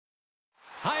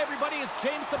everybody. It's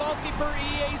James Cebulski for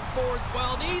EA Sports.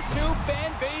 Well, these two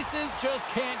fan bases just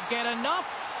can't get enough,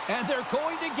 and they're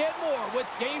going to get more with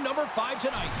game number 5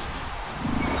 tonight.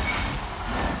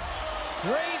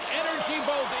 Great energy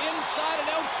both inside and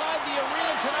outside the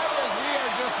arena tonight as we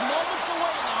are just moments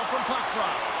away now from puck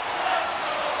drop.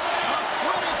 A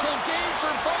critical game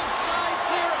for both sides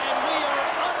here, and we are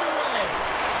underway.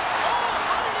 Oh,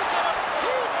 how did he get a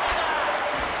piece of that?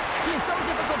 He is so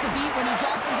difficult to beat when he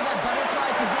drops into that butterfly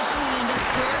positioning and gets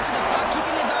square to the puck,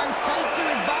 keeping his arms tight to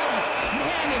his body.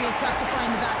 Man, it is tough to find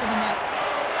the back of the net.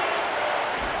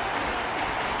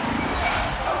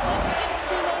 Ovechkin's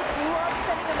teammates love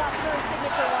setting him up for a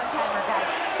signature one-timer, guys.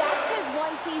 That's his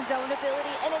 1T zone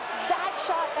ability, and it's that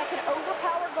shot that can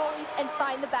overpower goalies and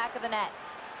find the back of the net.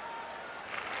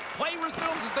 Play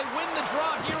resumes as they win the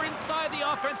draw here inside the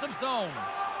offensive zone.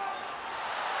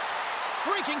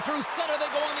 Streaking through center, they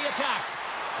go on the attack.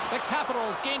 The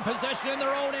Capitals gain possession in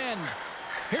their own end.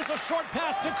 Here's a short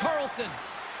pass to Carlson.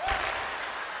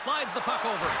 Slides the puck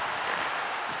over.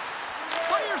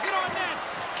 Fires it on net.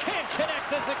 Can't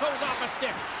connect as it goes off a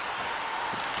stick.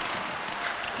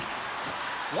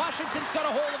 Washington's got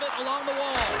a hold of it along the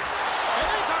wall. And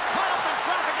they got caught up in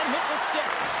traffic and hits a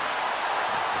stick.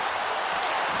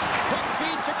 Quick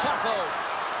feed to Capo.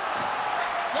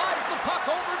 Slides the puck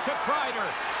over to Kreider.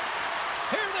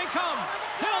 Here they come.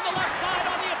 Down the left side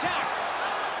on the attack.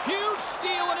 Huge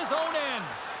steal in his own end.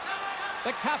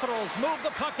 The Capitals move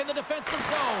the puck in the defensive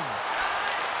zone.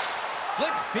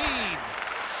 Slick feed.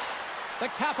 The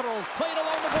Capitals played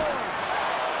along the boards.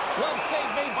 Glove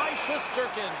save made by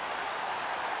Shesterkin.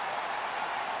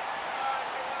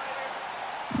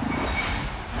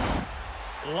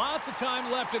 Lots of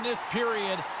time left in this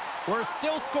period. We're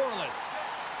still scoreless.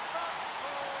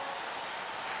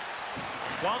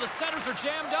 While the centers are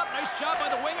jammed up, nice job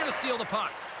by the winger to steal the puck.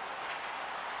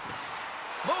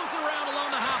 Moves it around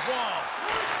along the half wall.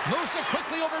 Moves it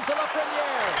quickly over to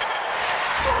Lafreniere.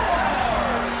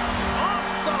 Scores! Off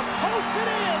the post and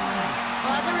in!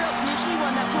 Well, that's a real sneaky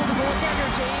one that fooled the goaltender,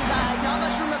 James. Not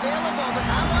much room available, but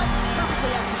that one,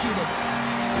 perfectly executed.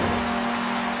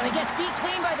 Well, he gets beat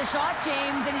clean by the shot,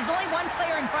 James, and he's only one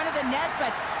player in front of the net, but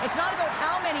it's not about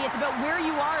how many, it's about where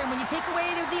you are, and when you take away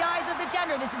the eyes of the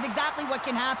defender, this is exactly what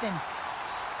can happen.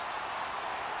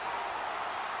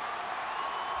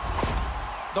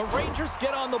 The Rangers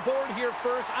get on the board here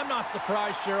first. I'm not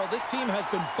surprised, Cheryl. This team has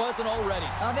been buzzing already.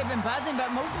 Oh, they've been buzzing,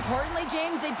 but most importantly,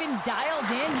 James, they've been dialed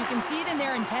in. You can see it in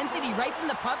their intensity right from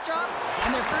the puck drop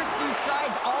and their first few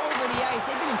strides all over the ice.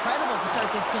 They've been incredible to start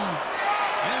this game.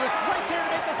 And he was right there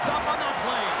to make the stop on that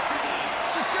play.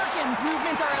 Shesterkin's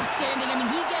movements are outstanding. I mean,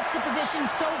 he gets to position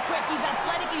so quick. He's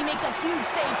athletic, and he makes a huge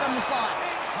save from the slot.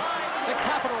 The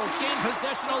Capitals gain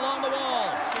possession along the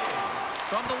wall.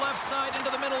 From the left side into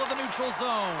the middle of the neutral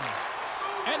zone.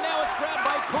 And now it's grabbed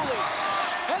by Cooley.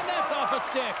 And that's off a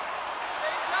stick.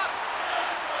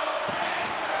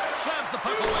 Jabs the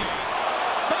puck away.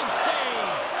 Big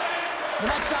save. Well,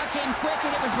 that shot came quick,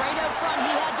 and it was right out front.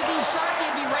 He had to be sharp. He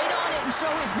had to be right on it and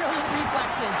show his brilliant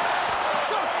reflexes.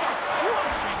 Just a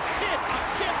crushing hit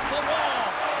against the wall.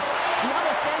 You want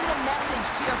to send a message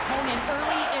to your opponent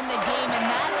early in the game, and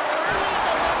that early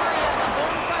delivery of a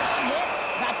bone-crushing hit,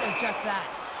 that does just that.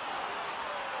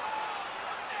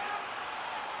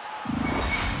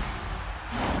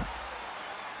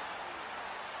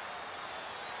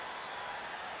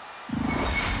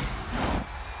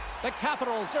 The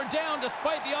Capitals are down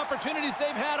despite the opportunities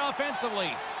they've had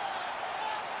offensively.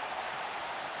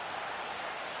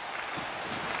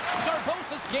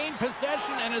 Scarbosa's gained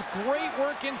possession, and his great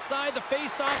work inside the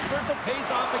face-off circle pays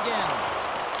off again.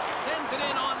 Sends it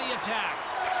in on the attack.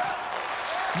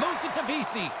 Moves it to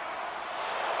VC.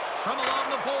 From along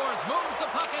the boards, moves the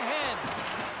puck ahead.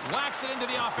 Whacks it into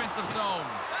the offensive zone.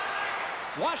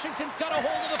 Washington's got a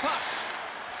hold of the puck.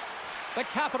 The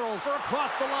Capitals are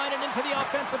across the line and into the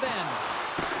offensive end.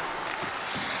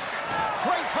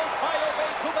 Great poke by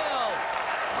Kubel.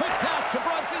 Quick pass to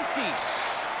Brodzinski.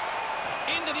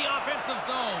 Into the offensive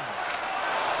zone.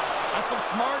 That's some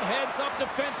smart heads-up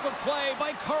defensive play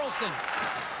by Carlson.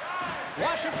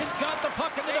 Washington's got the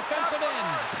puck in the defensive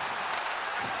end.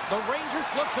 The Rangers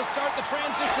look to start the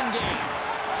transition game.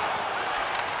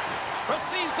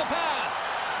 Receives the pass.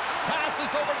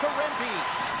 Passes over to Rempe.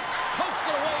 Pokes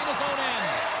it away in his own end.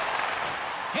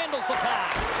 Handles the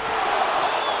pass.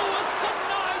 Oh, it's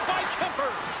denied by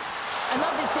Kemper. I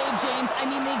love this save, James. I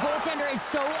mean, the goaltender is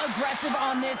so aggressive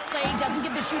on this play. Doesn't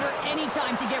give the shooter any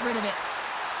time to get rid of it.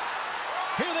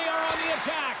 Here they are on the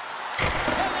attack.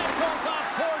 And that goes off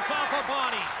course off a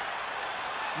body.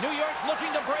 New York's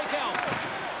looking to break out.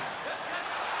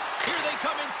 Here they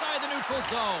come inside the neutral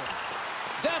zone.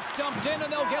 That's dumped in,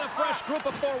 and they'll get a fresh group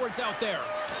of forwards out there.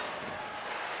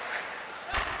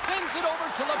 Sends it over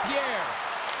to LaPierre.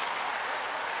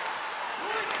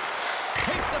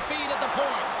 Takes the feed at the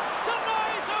point.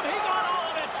 Denies him. He got all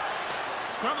of it.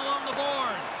 Scrum along the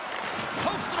boards.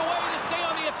 Pokes it away to stay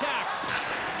on the attack.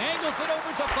 Angles it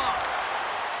over to Fox.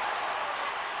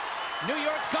 New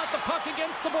York's got the puck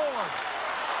against the boards.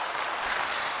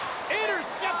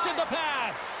 Intercepted the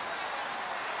pass.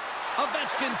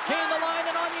 Ovechkin's gained the line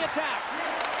and on the attack.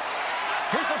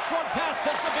 Here's a short pass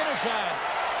to Zibanejad.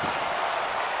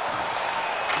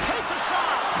 Takes a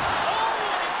shot. Oh,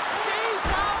 and it stays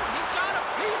out. He got a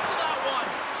piece of that one.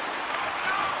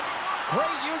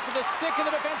 Great use of the stick in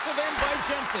the defensive end by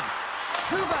Jensen.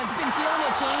 Trouba's been feeling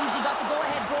it, James. He got the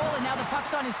go-ahead goal, and now the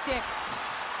puck's on his stick.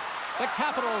 The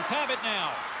Capitals have it now.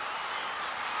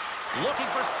 Looking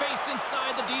for space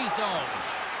inside the D zone.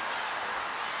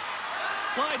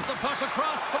 Slides the puck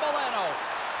across to Milano.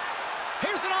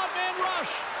 Here's an odd man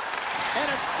rush. And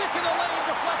a stick in the lane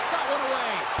deflects that one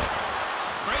away.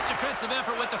 Great defensive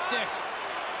effort with the stick.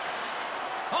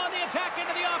 On the attack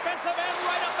into the offensive end,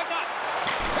 right up the gut.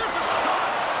 Here's a shot,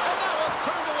 and that one's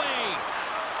turned away.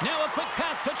 Now a quick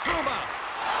pass to Trouba.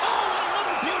 Oh, and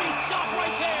another beauty stop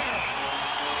right there.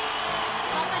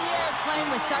 Lafreniere is playing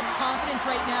with such confidence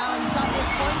right now, and he's got this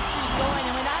point streak going,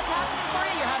 and when that's happening for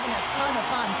you, you're having a ton of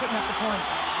fun putting up the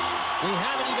points. We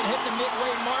haven't even hit the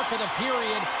midway mark of the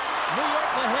period. New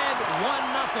York's ahead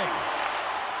 1-0.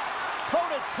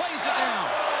 Protas plays it now.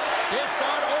 Dished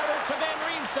on over to Van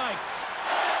Riemsdyk.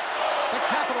 The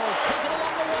Capitals take it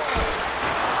along the wall.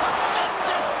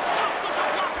 Tremendous stop with the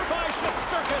blocker by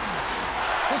Shesterkin.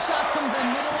 The shots come from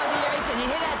the middle of the ice, and the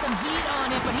hit has some heat on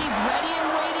it, but he's ready and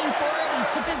waiting for it.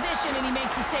 He's to position, and he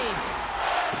makes the save.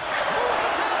 Moves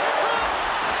a pass in front.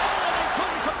 Oh, and they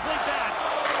couldn't complete that.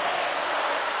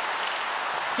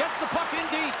 Gets the puck in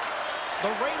deep.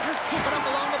 The Rangers scoop it up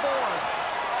along the boards.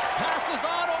 Passes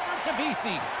on over to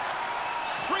Vesey.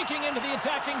 Streaking into the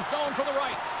attacking zone for the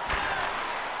right.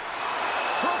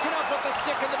 Broken up with the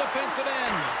stick in the defensive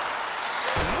end.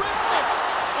 Rips it.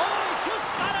 Oh, he just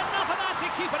got enough of that to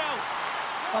keep it out.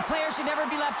 A player should never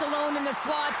be left alone in the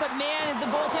slot, but man, is the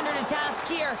goaltender to task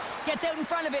here. Gets out in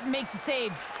front of it and makes the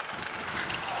save.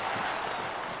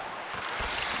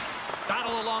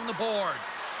 Battle along the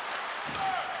boards.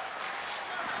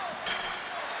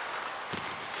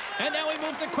 And now he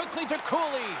moves it quickly to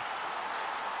Cooley.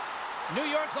 New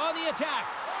York's on the attack.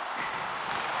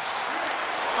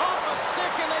 Off a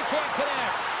stick, and they can't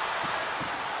connect.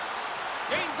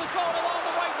 Gains the zone along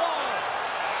the right wall.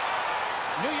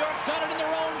 New York's got it in their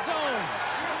own zone.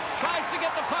 Tries to get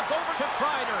the puck over to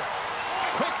Kreider.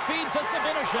 Quick feed to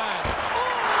Zibanejad. Oh,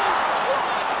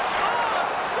 what a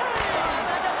save!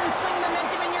 That doesn't swing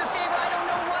momentum in your favor. I don't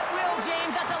know what will,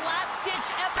 James. That's a last-ditch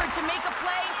effort to make a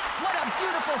play. What a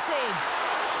beautiful save.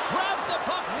 Grabs the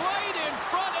puck right in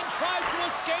front and tries to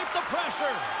escape the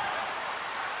pressure.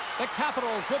 The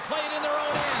Capitals will play it in their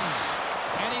own end.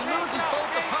 And he loses both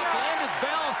the puck and his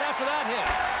balance after that hit.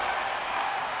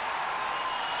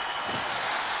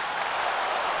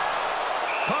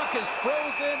 Puck is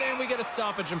frozen, and we get a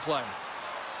stoppage in play.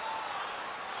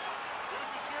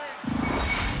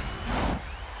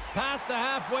 Past the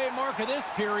halfway mark of this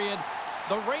period,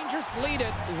 the Rangers lead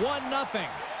it 1-0.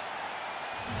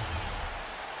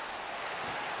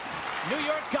 New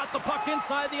York's got the puck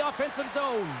inside the offensive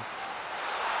zone.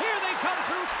 Here they come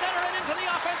through center and into the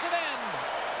offensive end.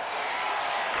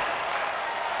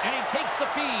 And he takes the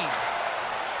feed.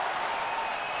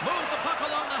 Moves the puck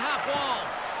along the half wall.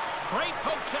 Great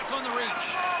poke check on the reach.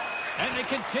 And they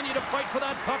continue to fight for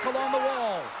that puck along the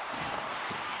wall.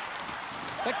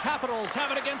 The Capitals have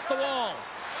it against the wall.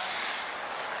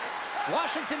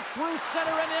 Washington's through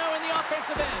center and now in the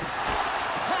offensive end.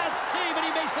 Bad save, and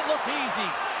he makes it look easy.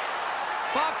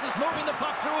 Fox is moving the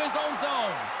puck through his own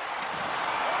zone.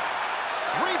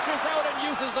 Reaches out and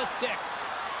uses the stick.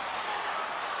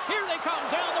 Here they come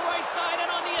down the right side and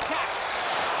on the attack.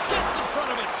 Gets in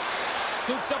front of it.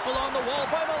 Scooped up along the wall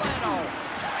by Milano.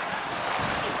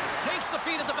 Takes the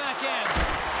feed at the back end.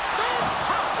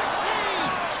 Fantastic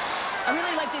save! I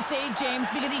really like this save, James,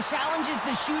 because he challenges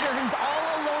the shooter who's all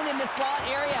alone in the slot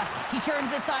area. He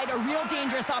turns aside a real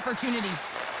dangerous opportunity.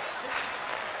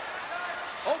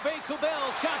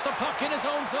 Kubel's got the puck in his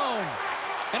own zone.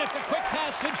 And it's a quick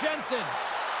pass to Jensen.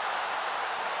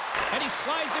 And he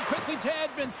slides it quickly to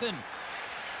Edmondson.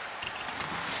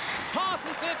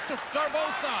 Tosses it to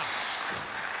Scarbosa.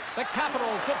 The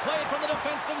Capitals will play it from the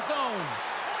defensive zone.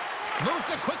 Moves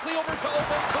it quickly over to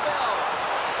Kubel.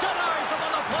 Denies him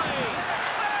on the play.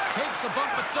 Takes a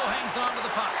bump, but still hangs on to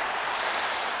the puck.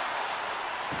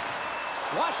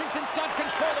 Washington's got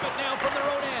control of it now from their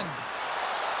own end.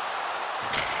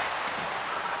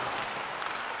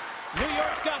 New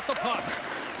York's got the puck.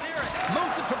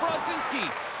 Moves it to Brodzinski.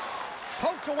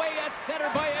 Poked away at center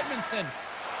by Edmondson.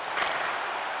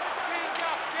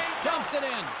 Dumps it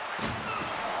in.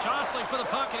 Jostling for the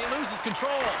puck, and he loses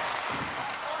control.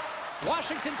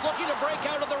 Washington's looking to break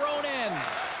out of their own end.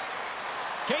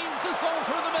 Gains the zone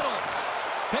through the middle.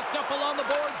 Picked up along the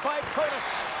boards by Curtis.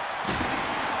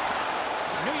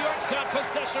 New York's got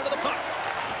possession of the puck.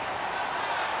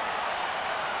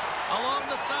 Along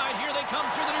the side, here they come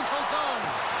through the neutral zone.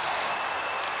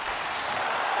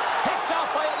 Picked off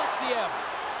by Alexiev.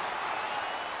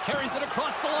 Carries it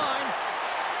across the line.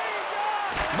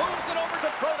 Moves it over to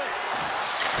Protas.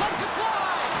 Lets it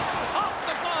fly! Off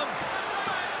the glove.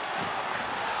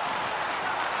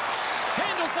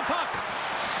 Handles the puck.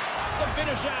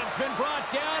 Sabinishad's been brought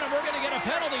down, and we're going to get a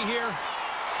penalty here.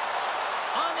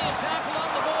 On the attack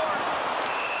along the boards.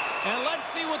 And let's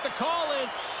see what the call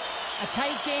is. A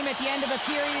tight game at the end of a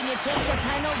period, and you take the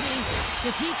penalty.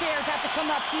 The PKers have to come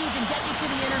up huge and get you to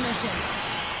the intermission.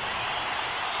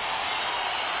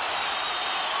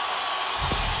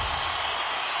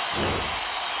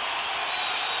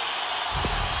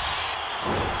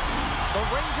 The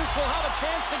Rangers will have a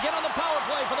chance to get on the power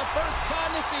play for the first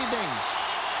time this evening.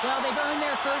 Well, they've earned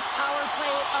their first power play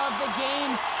of the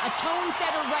game. A tone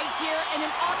setter right here and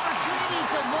an opportunity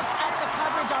to look at the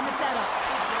coverage on the setup.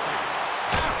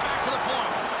 Pass back to the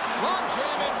point. Long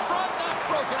jam in front. That's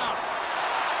broken up.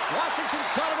 Washington's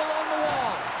got it along the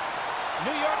wall.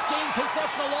 New York's gained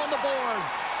possession along the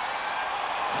boards.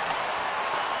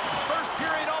 First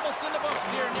period almost in the books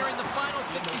here, nearing the final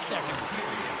 60 seconds.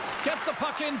 Gets the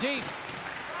puck in deep.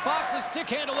 Fox is stick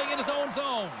handling in his own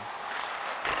zone.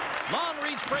 Long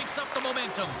reach breaks up the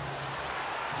momentum.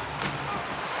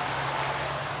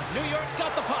 New York's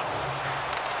got the puck.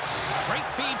 Great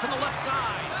feed from the left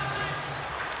side.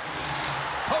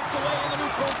 Poked away in the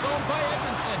neutral zone by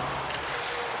Edmondson.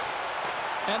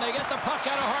 And they get the puck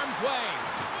out of harm's way.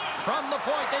 From the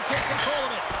point, they take control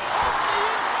of it. Off the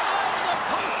inside of the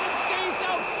post and stays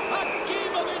out. A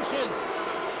game of inches.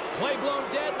 Play blown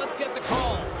dead. Let's get the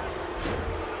call.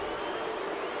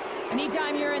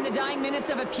 Anytime you're in the dying minutes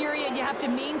of a period, you have to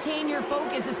maintain your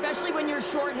focus, especially when you're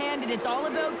shorthanded. It's all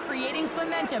about creating some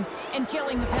momentum and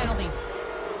killing the penalty.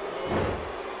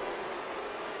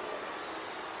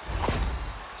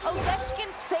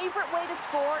 Ovechkin's favorite way to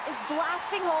score is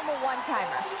blasting home a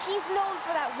one-timer. He's known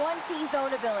for that one-T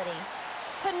zone ability.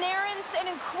 Panarin's an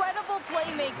incredible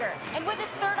playmaker, and with his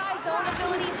third-eye zone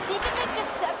ability, he can make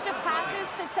deceptive passes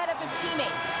to set up his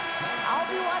teammates. I'll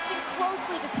be watching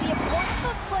closely to see if one of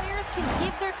those players can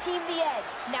give their team the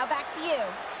edge. Now back to you.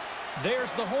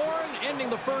 There's the horn, ending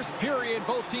the first period.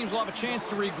 Both teams will have a chance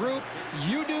to regroup.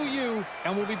 You do you,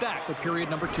 and we'll be back with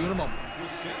period number 2 in a moment.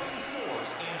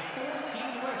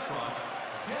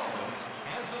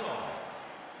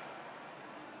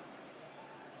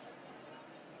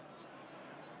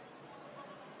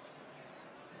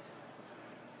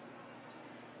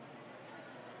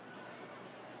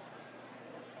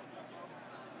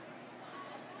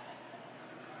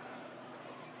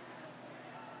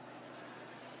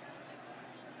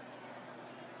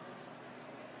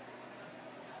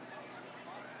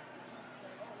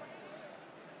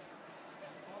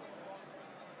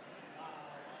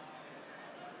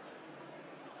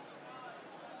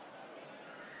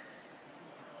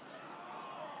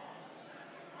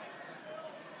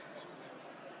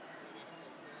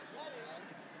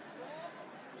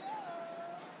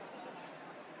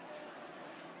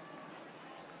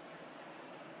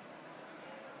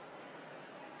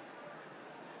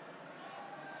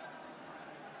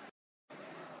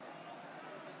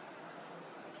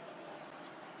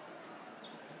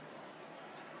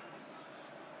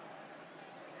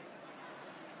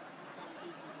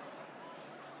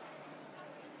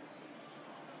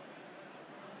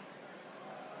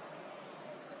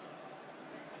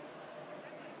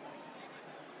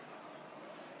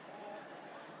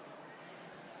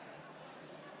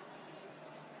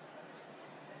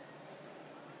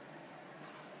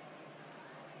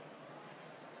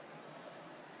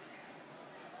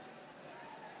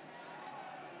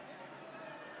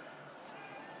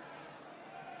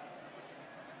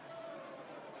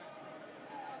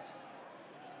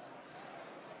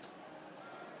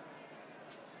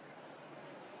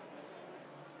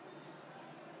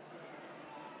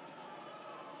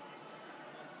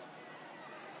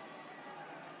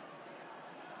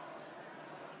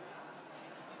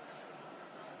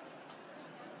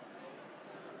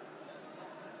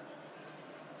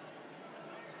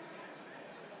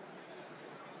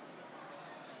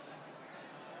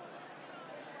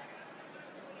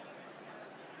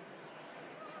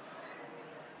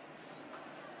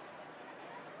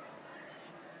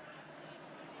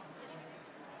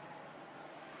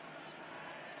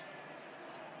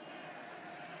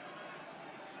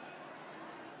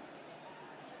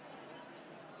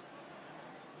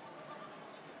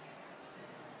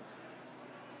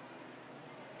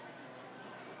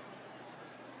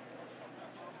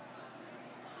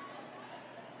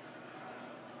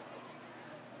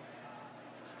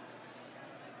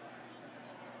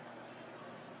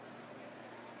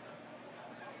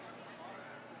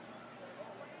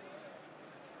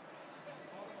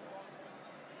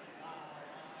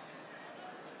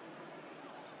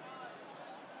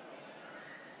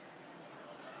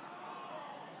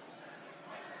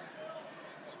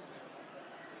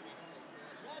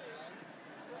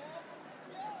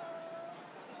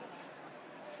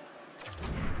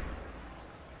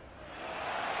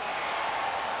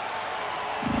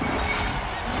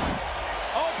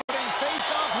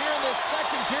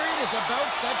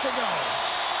 to go.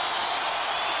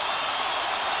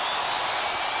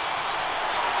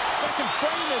 Second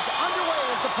frame is underway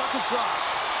as the puck is dropped.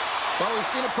 Well, we've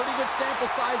seen a pretty good sample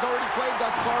size already played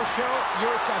thus far. Cheryl, your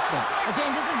assessment. Well,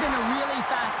 James, this has been a really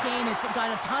fast game. It's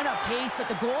got a ton of pace, but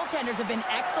the goaltenders have been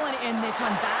excellent in this one.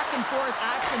 Back and forth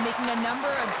action, making a number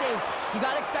of saves. You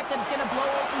got to expect that it's going to blow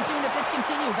open soon if this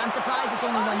continues. I'm surprised it's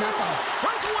only 1-0.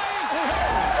 Breakaway!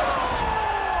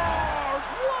 Scores!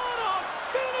 What a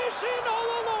finishing all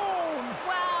alone!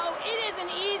 Wow, it isn't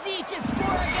easy to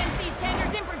score against these tenders,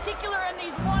 in particular in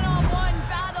these one-on-one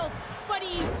battles, but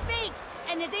he fakes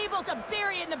and is able to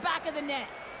bury it in the back of the net.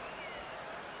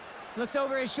 Looks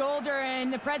over his shoulder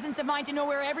and the presence of mind to know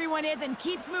where everyone is and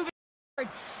keeps moving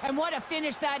forward. And what a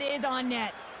finish that is on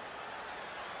net.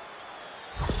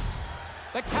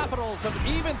 The Capitals have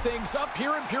evened things up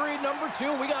here in period number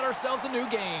 2. We got ourselves a new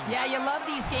game. Yeah, you love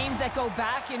these games that go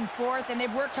back and forth, and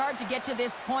they've worked hard to get to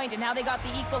this point, and now they got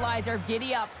the equalizer.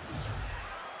 Giddy up.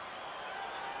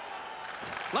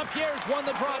 Lapierre's won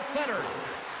the draw at center.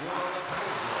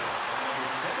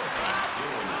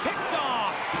 Picked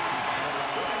off.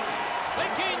 They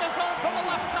gain the zone from the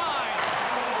left side.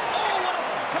 Oh, what a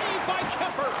save by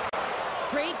Kemper.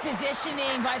 Great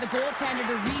positioning by the goaltender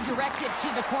to redirect it to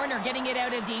the corner, getting it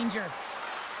out of danger.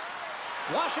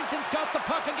 Washington's got the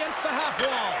puck against the half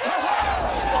wall.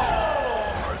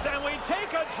 Scores! And we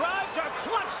take a drive to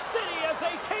Clutch City as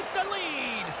they take the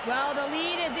lead. Well, the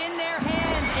lead is in their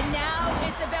hands, and now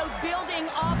it's about building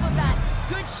off of that.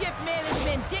 Good shift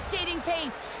management, dictating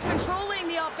pace, controlling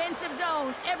the offensive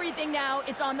zone. Everything now,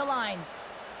 it's on the line.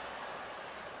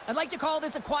 I'd like to call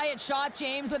this a quiet shot,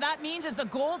 James. What that means is the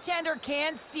goaltender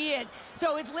can't see it.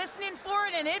 So he's listening for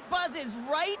it, and it buzzes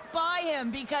right by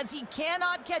him because he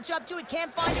cannot catch up to it,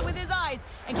 can't find it with his eyes,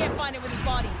 and can't find it with his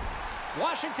body.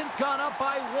 Washington's gone up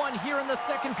by 1 here in the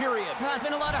second period. Well, it's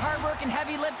been a lot of hard work and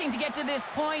heavy lifting to get to this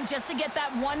point, just to get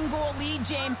that 1-goal lead,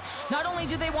 James. Not only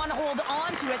do they want to hold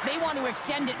on to it, they want to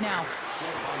extend it now.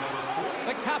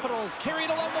 The Capitals carry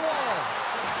it along the wall.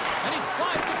 And he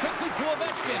slides it quickly to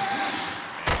Ovechkin.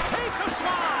 Takes a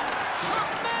shot.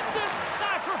 Tremendous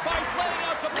sacrifice laying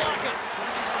out to block it.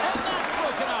 And that's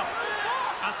broken up.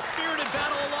 A spirited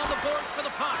battle along the boards for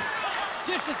the puck.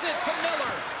 Dishes it to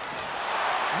Miller.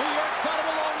 New York's got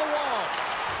him along the wall.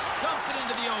 Dumps it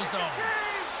into the ozone.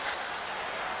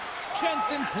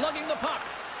 Jensen's lugging the puck.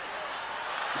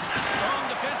 Strong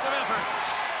defensive effort.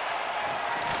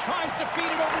 Tries to feed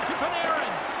it over to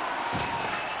Panarin.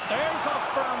 There's a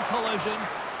firm collision.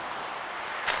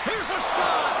 Here's a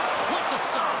shot with the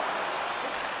stop.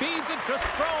 Feeds it to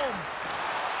Strome.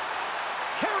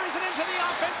 Carries it into the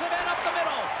offensive end up the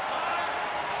middle.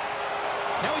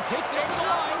 Now he takes it over the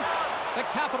line. The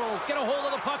Capitals get a hold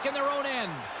of the puck in their own end.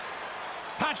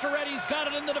 Pacioretty's got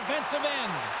it in the defensive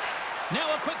end. Now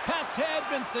a quick pass to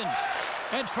Edmondson.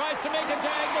 And tries to make a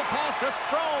diagonal pass to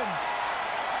Strome.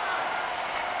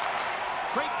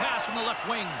 Great pass from the left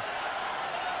wing.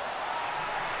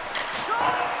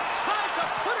 Shot! Tried to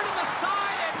put it in the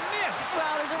side and missed.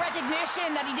 Well, there's a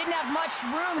recognition that he didn't have much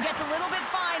room. Gets a little bit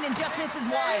fine and just misses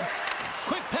wide.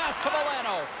 Quick pass to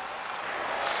Milano.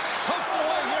 Pokes it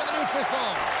away here in the neutral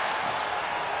zone.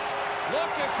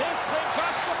 Look at this. They've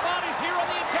got some bodies here on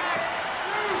the attack.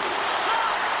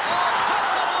 Shot! Oh,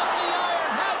 cuts it off the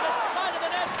iron. Had the side of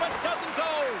the net, but doesn't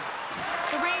go.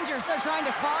 The Rangers are trying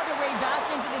to claw their way back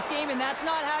into this game, and that's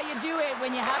not how you do it.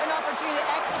 When you have an opportunity to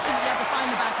execute, you have to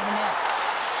find the back of the net.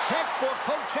 Textbook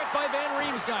poke check by Van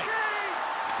Riemsdyk.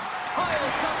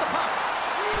 Hyle's got the puck.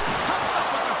 Comes up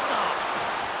with a stop.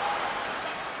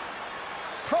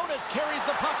 Protas carries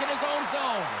the puck in his own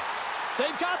zone.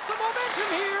 They've got some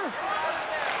momentum here.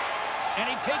 And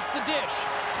he takes the dish.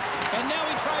 And now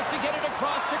he tries to get it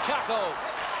across to Kakko.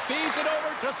 Feeds it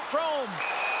over to Strome.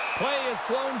 Play is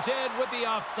blown dead with the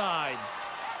offside.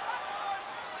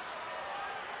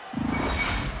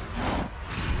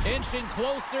 Inching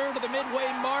closer to the midway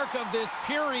mark of this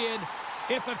period.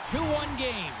 It's a 2-1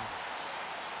 game.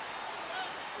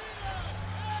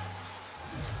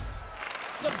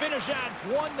 Zibanejad's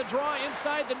won the draw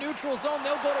inside the neutral zone.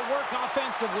 They'll go to work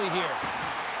offensively here.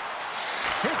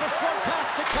 Here's a short pass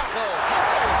to Kakko.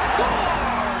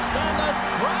 Scores! And the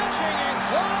scratching and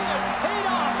clawing has paid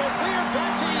off as we are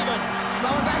back to even.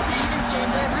 Well, we're back to evens,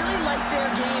 James. I really like their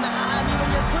game. I mean, when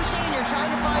you're pushing and you're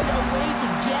trying to find a way to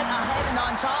get ahead and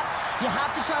on top, you have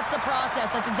to trust the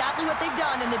process. That's exactly what they've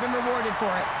done, and they've been rewarded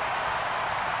for it.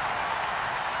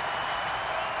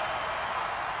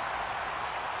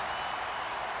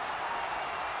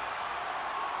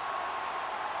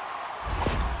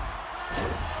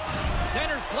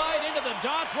 Centers glide into the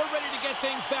dots. We're ready to get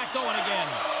things back going again.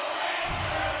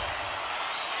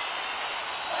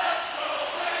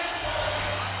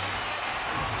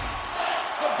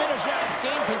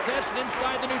 possession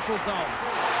inside the neutral zone.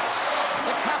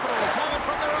 The Capitals have it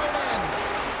from their own end.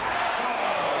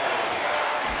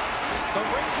 The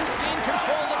Rangers gain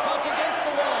control of the puck against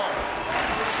the wall.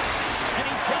 And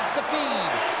he takes the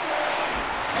feed.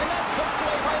 And that's poked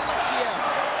away by Alexia.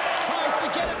 Tries to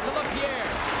get it to LaPierre.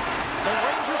 The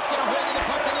Rangers get a hold of the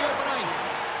puck in the open ice.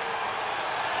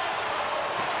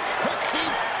 Quick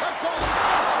feet. The goalie's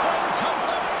best friend comes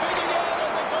up big again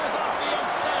as it goes off the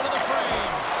outside of the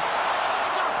frame.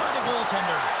 Stopped by the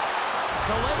goaltender.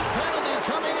 Delayed penalty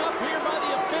coming up here by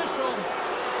the official.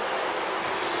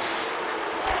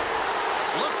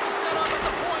 Looks to set up at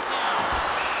the point now.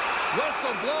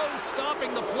 Whistle blows,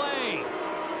 stopping the play.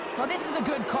 Well, this is a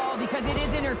good call because it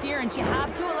is interference. You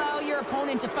have to allow your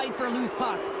opponent to fight for a loose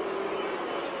puck.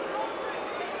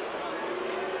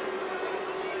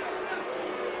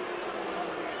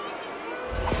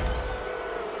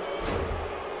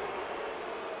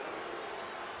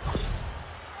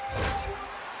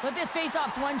 But this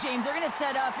face-off's won, James. They're going to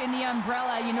set up in the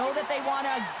umbrella. You know that they want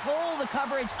to pull the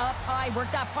coverage up high,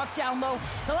 work that puck down low.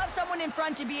 They'll have someone in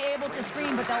front to be able to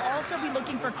screen, but they'll also be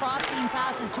looking for cross-seam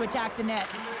passes to attack the net.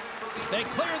 They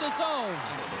clear the zone.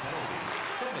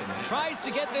 Tries to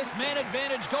get this man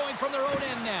advantage going from their own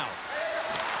end now.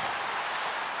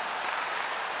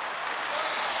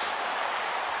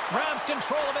 Grabs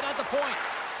control of it at the point.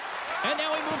 And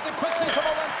now he moves it quickly to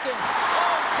Molenston.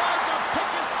 Oh, tried to pick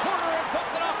his corner and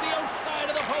puts it off the outside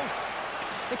of the post.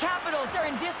 The Capitals are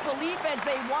in disbelief as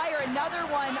they wire another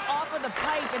one off of the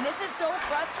pipe, and this is so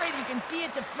frustrating. You can see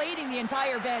it deflating the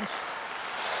entire bench.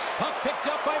 Puck picked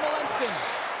up by Molenston.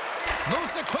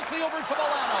 Moves it quickly over to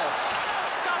Milano.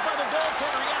 Stopped by the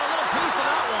goaltender. He got a little piece of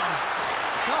that one.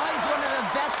 Oh, he's one of the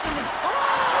best in the...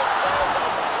 Oh, saved it!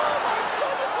 Oh, my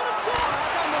goodness, what a stop!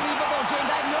 That's unbelievable, James.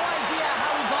 I have no idea how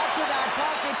he got to that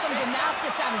puck. It's some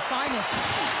gymnastics at its finest.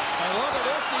 And look at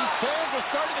this. These fans are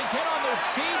starting to get on their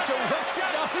feet to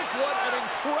recognize what an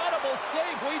incredible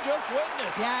save we just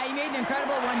witnessed. Yeah, he made an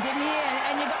incredible one, didn't he?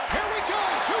 And you... Here we go,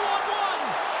 2-on-1.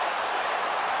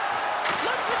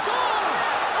 Let's it go!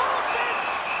 Off it!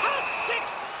 A stick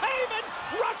save and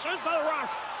crushes the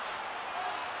rush.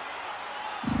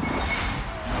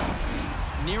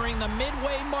 Nearing the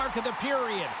midway mark of the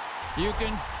period. You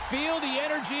can feel the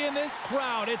energy in this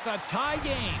crowd. It's a tie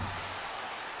game.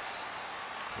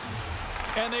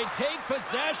 And they take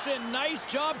possession. Nice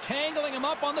job tangling him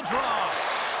up on the draw.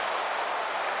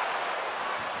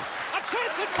 A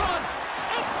chance in front.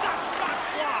 And that shot's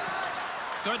blocked.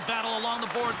 Good battle along the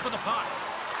boards for the puck.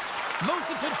 Moves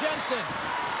it to Jensen.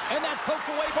 And that's poked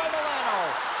away by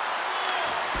Milano.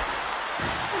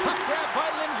 Puck grab by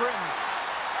Lindgren.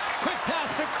 Quick pass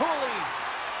to Cooley.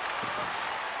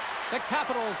 The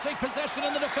Capitals take possession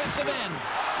in the defensive end.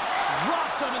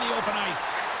 Rocked them in the open ice.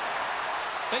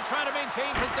 They try to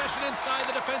maintain possession inside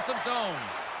the defensive zone.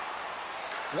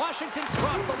 Washington's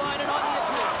crossed the line and on the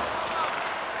attack.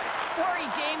 Sorry,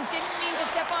 James. Didn't mean to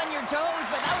step on your toes,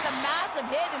 but that was a massive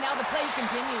hit, and now the play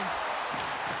continues.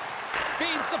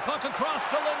 Feeds the puck across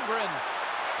to Lindgren.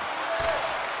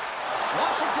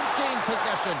 Washington's gained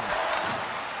possession.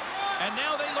 And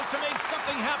now they look to make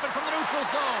something happen from the neutral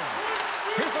zone.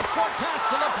 Here's a short pass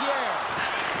to LaPierre.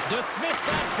 Dismissed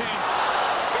that chance.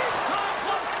 Big time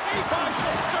glove save by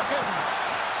Shesterkin.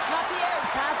 LaPierre's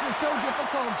pass was so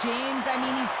difficult, James. I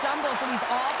mean, he stumbles, so he's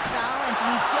off balance, and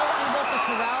he's still able to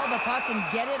corral the puck and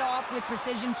get it off with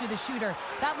precision to the shooter.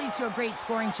 That leads to a great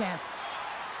scoring chance.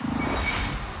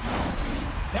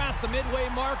 Past the midway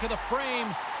mark of the frame.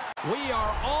 We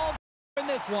are all in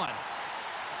this one.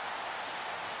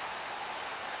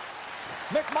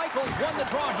 McMichael's won the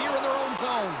draw here in their own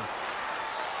zone.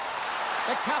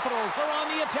 The Capitals are on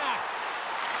the attack.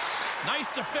 Nice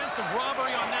defensive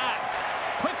robbery on that.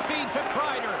 Quick feed to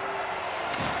Kreider.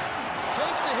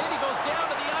 Takes a hit. He goes down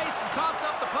to the ice and coughs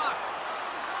up the puck.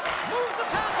 Moves the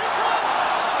pass in front.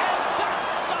 And that's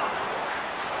stopped.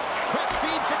 Quick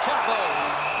feed to Kepler.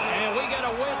 And we get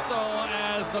a whistle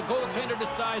as the goaltender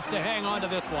decides to hang on to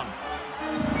this one.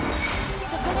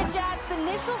 Zibanejad's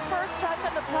initial first touch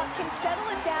on the puck can settle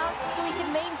it down so he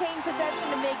can maintain possession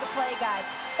to make a play, guys.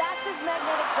 That's his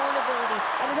magnetic zone ability,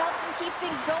 and it helps him keep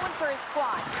things going for his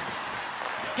squad.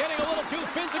 Getting a little too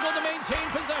physical to maintain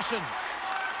possession.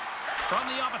 From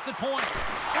the opposite point.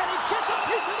 And he gets a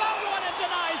piece of that one and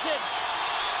denies it.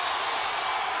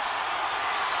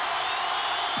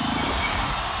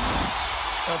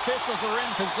 Officials are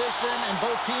in position, and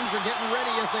both teams are getting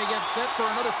ready as they get set for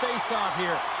another face-off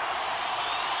here.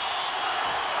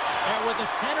 And with the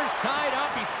centers tied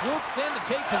up, he swoops in to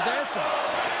take possession.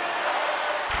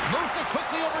 Moves it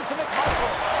quickly over to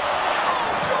McMichael.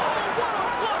 Oh, what a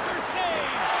blocker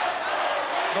save!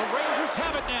 The Rangers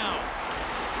have it now.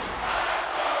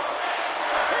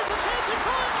 Here's a chance in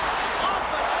front. Off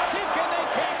a stick, and they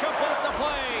can't complete the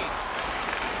play.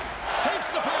 Takes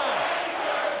the pass.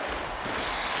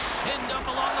 Pinned up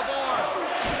along the boards.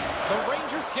 The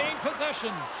Rangers gain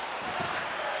possession.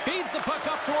 Feeds the puck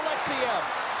up to Alexiev.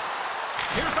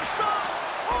 Here's a shot.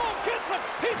 Oh, gets a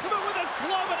piece of it with his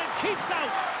glove, and it keeps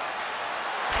out.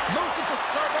 Moves it to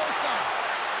Scarbosa.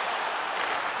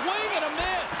 Swing and a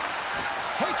miss.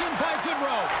 Taken by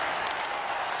Goodrow.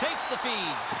 Takes the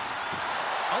feed.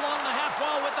 Along the half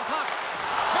wall with the puck.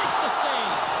 Makes the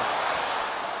save.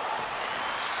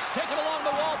 Taken along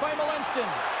the wall by Malinston.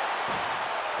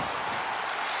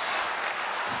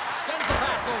 Sends the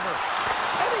pass over.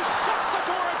 And he shuts the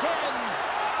door again.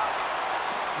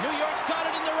 New York's got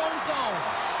it in their own zone.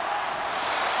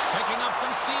 Picking up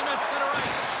some steam at center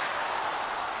ice.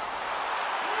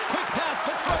 Quick pass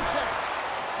to Trocheck.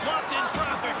 Blocked in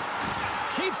traffic.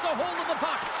 Keeps a hold of the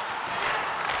puck.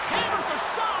 Hammers a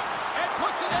shot and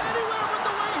puts it anywhere but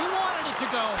the way he wanted it to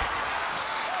go.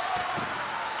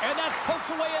 And that's poked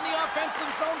away in the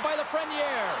offensive zone by the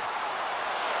Frenier.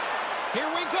 Here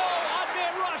we go. Odd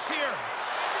man rush here.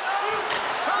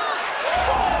 Shot.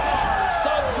 Scores!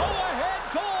 The go-ahead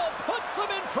goal puts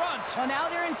them in front. Well, now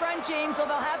they're in front, James, so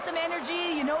they'll have some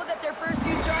energy. You know that their first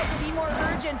few strides will be more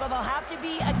urgent, but they'll have to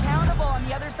be accountable on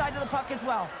the other side of the puck as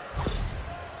well.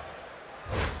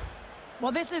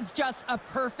 Well, this is just a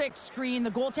perfect screen. The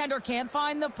goaltender can't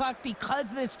find the puck because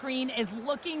the screen is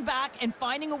looking back and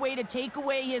finding a way to take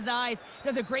away his eyes.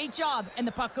 Does a great job, and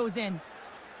the puck goes in.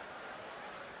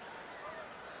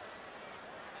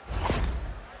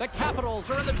 The Capitals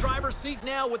are in the driver's seat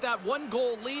now with that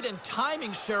one-goal lead, and timing,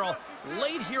 Cheryl,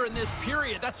 late here in this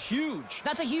period. That's huge.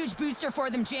 That's a huge booster for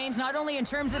them, James, not only in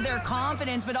terms of their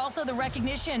confidence, but also the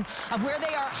recognition of where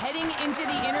they are heading into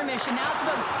the intermission. Now it's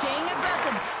about staying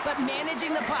aggressive, but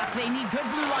managing the puck. They need good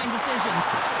blue line decisions.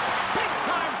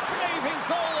 Big-time saving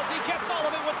goal as he gets all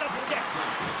of it with the stick.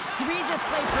 He reads this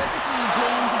play perfectly,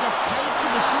 James. He gets tight to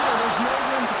the shooter. There's no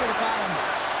room to put it by him.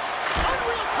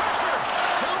 Unreal pressure.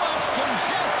 Too much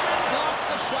congestion blocks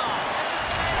the shot.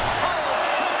 Carl's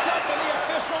tripped up, and the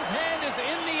official's hand is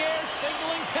in the air,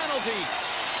 signaling penalty.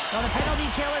 Well, the penalty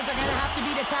killers are going to have to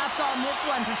beat a task on this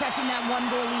one, protecting that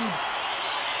one-goal lead.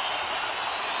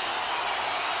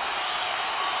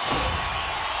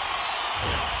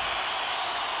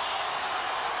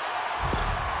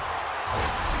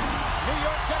 New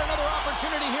York's got another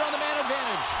opportunity here on the man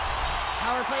advantage.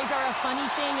 Power plays are a funny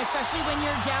thing, especially when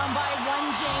you're down by one,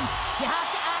 James. You have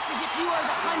to act as if you are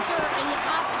the hunter, and you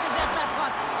have to possess that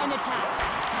puck and attack.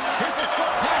 Here's a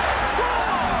short pass.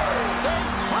 Scores! They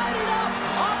tied it up.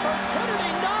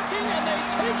 Opportunity knocking, and they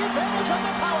take advantage of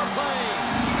the power play.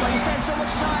 Well, you spend so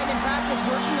much time in practice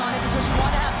working on it because you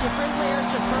want to have different layers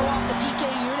to throw off the PK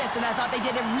units, and I thought they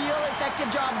did a real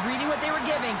effective job of reading what they were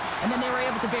giving, and then they were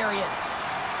able to bury it.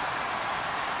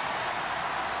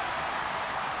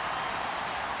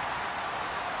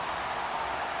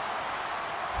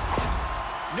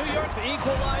 New York's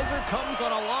equalizer comes on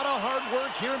a lot of hard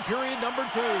work here in period number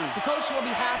 2. The coach will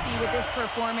be happy with this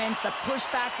performance, the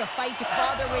pushback, the fight to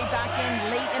claw their way back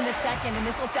in late in the second, and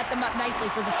this will set them up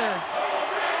nicely for the third.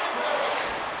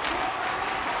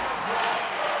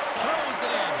 Throws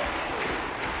it in.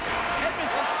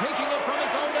 Edmondson's taking it from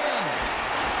his own end.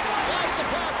 Slides the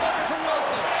pass over to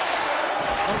Wilson.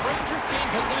 The Rangers gain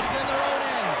possession in their own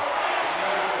end.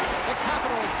 The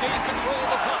Capitals gain control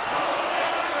of the puck.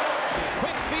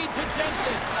 Quick feed to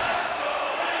Jensen.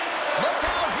 Look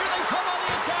out, here they come on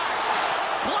the attack.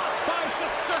 Blocked by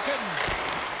Shesterkin.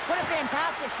 What a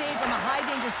fantastic save from a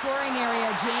high-danger scoring area,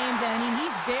 James. And, I mean,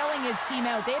 he's bailing his team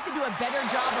out. They have to do a better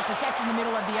job of protecting the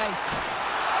middle of the ice.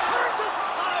 Turned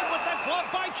aside with the glove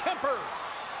by Kemper.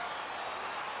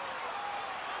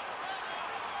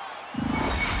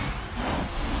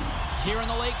 Here in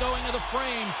the late going of the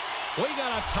frame, we got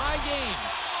a tie game.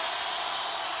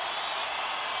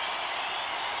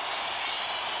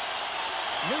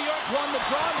 New York's won the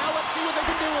draw. Now let's see what they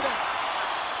can do with it.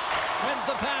 Sends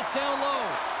the pass down low.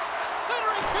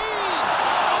 Centering feed.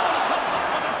 Oh, he comes up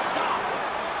with a stop.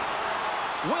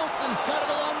 Wilson's got it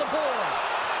along the boards.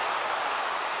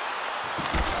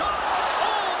 Shot.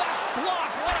 Oh, that's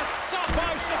blocked. What a stop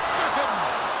by Shesterkin.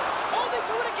 Oh, they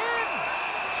do it again.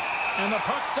 And the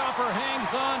puck stopper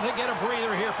hangs on to get a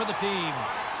breather here for the team.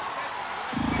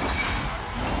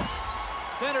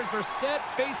 Centers are set.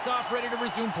 Face-off ready to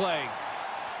resume play.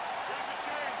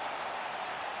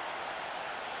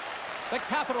 The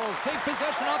Capitals take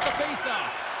possession off the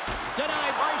faceoff.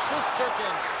 Denied by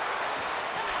Shesterkin.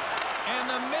 And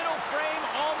the middle frame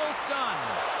almost done.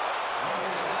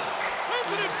 Sends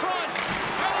it in front.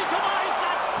 And they demise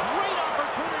that great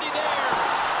opportunity there.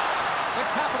 The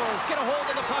Capitals get a hold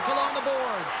of the puck along the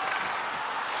boards.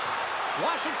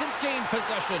 Washington's gained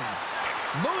possession.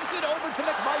 Moves it over to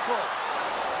McMichael.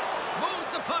 Moves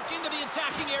the puck into the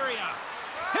attacking area.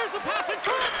 Here's a pass in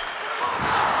front.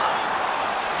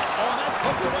 Oh, and that's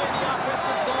poked away in the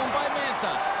offensive zone by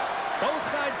Mantha. Both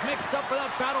sides mixed up for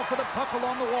that battle for the puck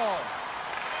along the wall.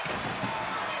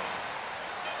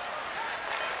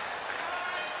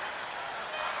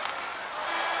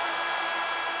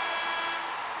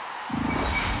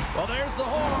 Well, there's the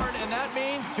horn, and that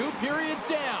means 2 periods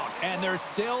down. And there's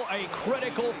still a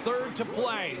critical third to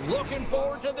play. Looking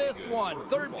forward to this one.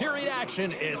 Third period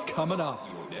action is coming up.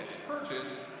 Your next purchase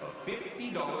of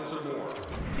 $50 or more.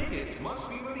 Tickets must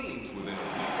be redeemed within a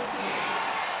week of the game.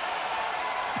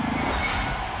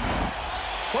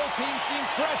 Both teams seem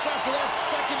fresh after that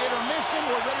second intermission.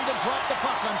 We're ready to drop the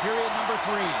puck on period number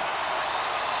 3.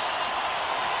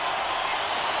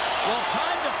 Well,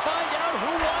 time to find out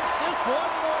who wants this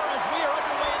one more as we are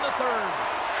underway in the third.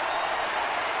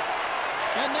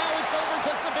 And now it's over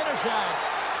to Zibanejad.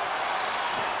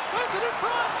 Sends it in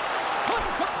front.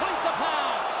 Couldn't complete the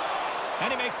pass.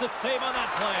 And he makes the save on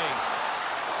that play.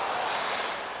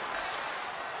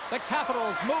 The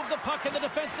Capitals move the puck in the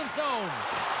defensive zone.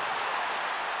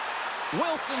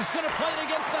 Wilson's going to play it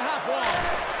against the half wall.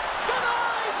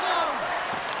 Denies him!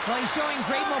 Well, he's showing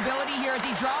great mobility here as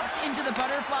he drops into the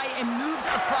butterfly and moves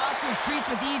across his crease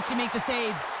with ease to make the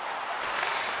save.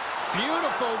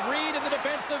 Beautiful read in the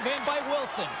defensive end by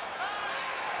Wilson.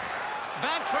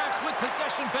 Backtracks with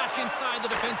possession back inside the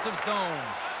defensive zone.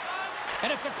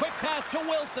 And it's a quick pass to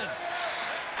Wilson.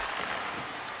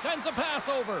 Sends a pass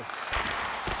over.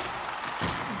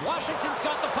 Washington's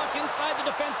got the puck inside the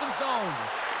defensive zone.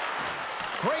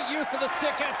 Great use of the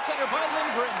stick at center by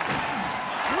Lindgren.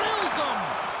 Drills him.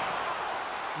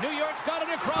 New York's got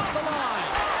it across the line.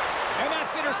 And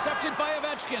that's intercepted by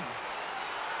Ovechkin.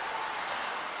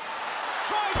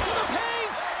 Drives to the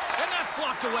paint. And that's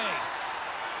blocked away.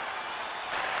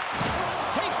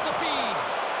 Takes the feed.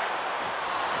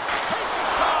 Takes a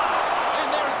shot. And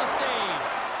there's the save.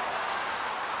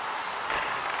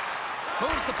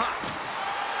 Moves the puck.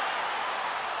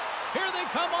 Here they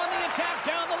come on the attack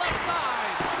down the left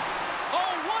side.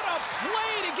 Oh, what a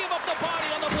play to give up the body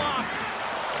on the block.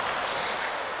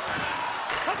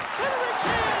 A centering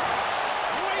chance.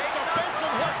 Great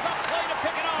defensive hooks-up play to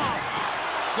pick it off.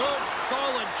 Good,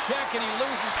 solid check, and he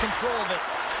loses control of it.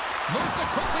 Moves it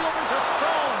quickly over to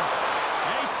Strome.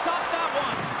 And he stopped that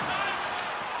one.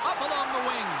 Up along the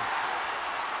wing.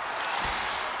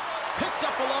 Picked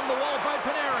up along the wall by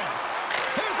Panarin.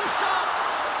 Here's a shot.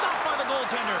 Stopped by the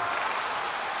goaltender.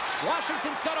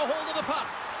 Washington's got a hold of the puck.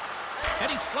 And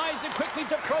he slides it quickly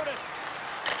to Protas.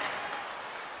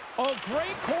 Oh,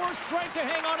 great core strength to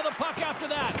hang on to the puck after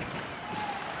that.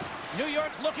 New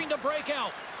York's looking to break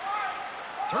out.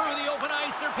 Through the open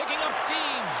ice, they're picking up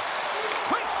steam.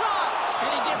 Quick shot! And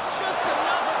he gets just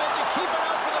enough of it to keep it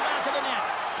out for the back of the net.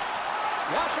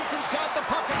 Washington's got the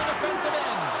puck in the defensive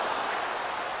end.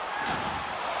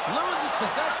 Loses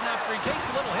possession after he takes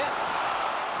a little hit.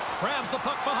 Grabs the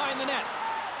puck behind the net.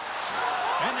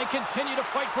 And they continue to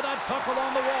fight for that puck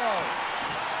along the wall.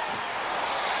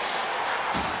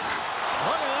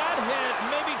 Look at that hit.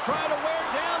 Maybe try to wear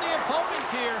down the opponents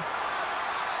here.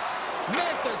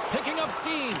 Mantha's picking up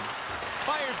steam.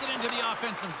 Fires it into the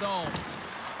offensive zone.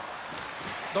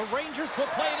 The Rangers will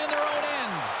play it in their own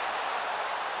end.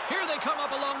 Here they come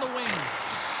up along the wing.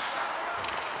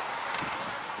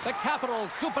 The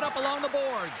Capitals scoop it up along the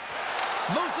boards.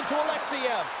 Moves it to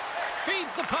Alexiev.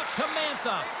 Feeds the puck to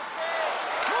Mantha.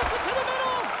 Throws it to the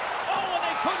middle. Oh, and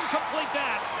they couldn't complete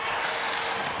that.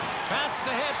 Passes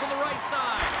ahead from the right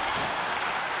side.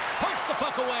 Pokes the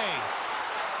puck away.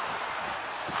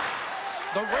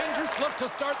 The Rangers look to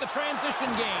start the transition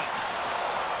game.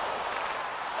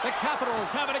 The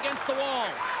Capitals have it against the wall.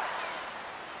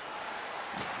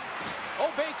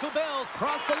 Kubel's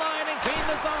crossed the line and gained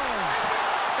the zone.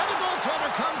 And the goaltender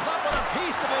comes up with a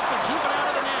piece of it to keep it out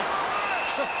of the net.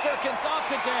 Shesterkin's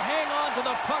opted to hang on to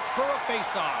the puck for a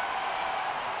face-off.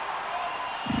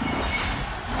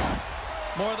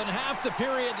 More than half the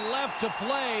period left to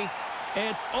play.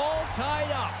 It's all tied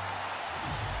up.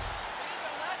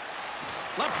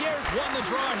 Lapierre's won the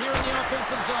draw here in the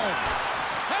offensive zone.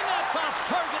 And that's off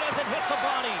target as it hits a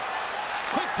body.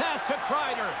 Quick pass to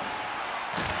Kreider.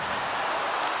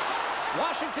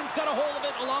 Washington's got a hold of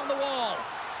it along the wall.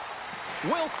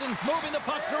 Wilson's moving the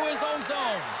puck through his own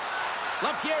zone.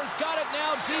 Lapierre's got it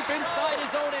now deep inside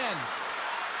his own end.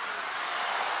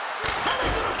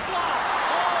 Coming to the slot.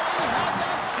 Oh, he had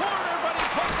that corner, but he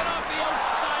puts it off the outside.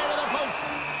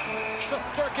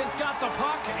 Shesterkin's got the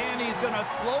puck, and he's going to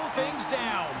slow things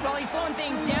down. Well, he's slowing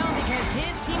things down because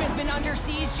his team has been under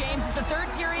siege, James. It's the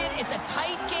third period. It's a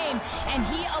tight game, and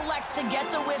he elects to get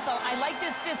the whistle. I like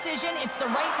this decision. It's the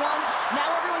right one. Now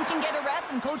everyone can get a rest,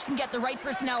 and coach can get the right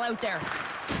personnel out there.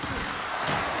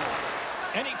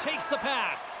 And he takes the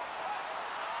pass.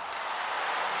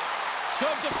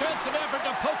 Good defensive effort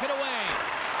to poke it away.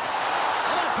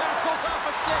 And that pass goes off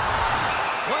a stick.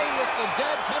 Play whistle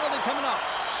dead. Penalty coming up.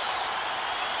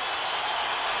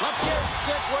 Lapierre's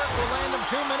stick work will land him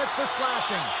 2 minutes for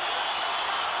slashing.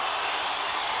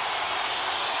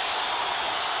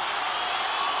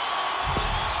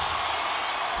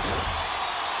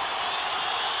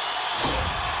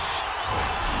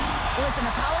 Listen,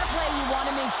 a power play, you want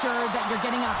to make sure that you're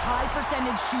getting a high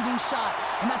percentage shooting shot.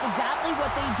 And that's exactly what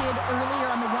they did earlier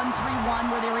on the 1-3-1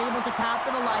 where they were able to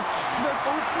capitalize. It's about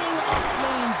opening up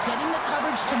lanes, getting the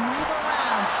coverage to move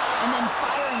around, and then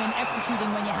firing and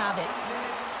executing when you have it.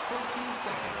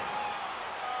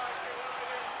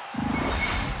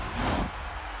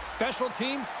 Special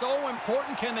teams so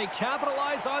important. Can they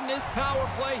capitalize on this power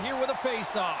play here with a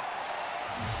face-off?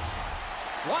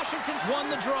 Washington's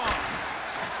won the draw.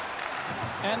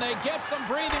 And they get some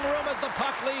breathing room as the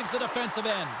puck leaves the defensive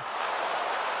end.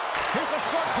 Here's a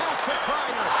short pass to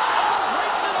Kreider. Oh,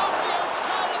 breaks it off the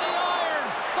outside of the iron.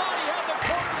 Thought he had the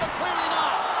corner, but clearly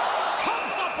not.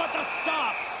 Comes up with the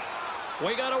stop.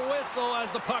 We got a whistle as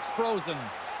the puck's frozen.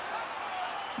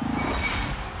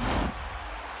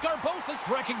 Scarbosa's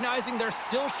recognizing they're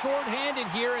still short-handed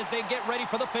here as they get ready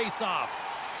for the face-off.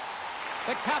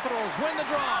 The Capitals win the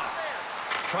draw.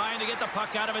 Trying to get the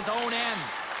puck out of his own end.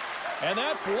 And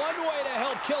that's one way to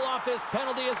help kill off this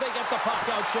penalty as they get the puck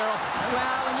out, Cheryl.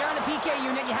 Well, when you're on the PK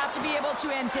unit, you have to be able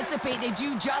to anticipate. They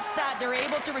do just that. They're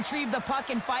able to retrieve the puck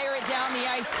and fire it down the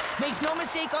ice. Makes no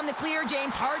mistake on the clear,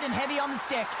 James. Hard and heavy on the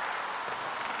stick.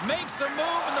 Makes a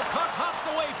move, and the puck hops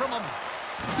away from him.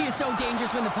 He is so dangerous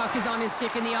when the puck is on his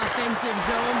stick in the offensive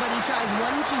zone, but he tries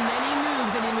one too many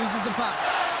moves and he loses the puck.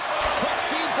 Quick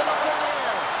feed to the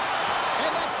forward.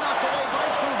 And that's knocked away by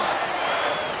Trouba.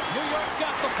 New York's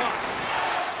got the puck.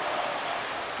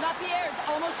 Lapierre's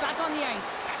almost back on the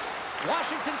ice.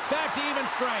 Washington's back to even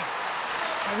strength.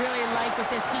 I really like what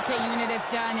this PK unit has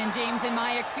done, and James, in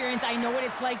my experience, I know what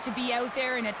it's like to be out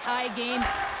there in a tie game.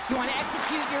 You want to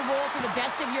execute your role to the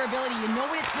best of your ability. You know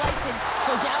what it's like to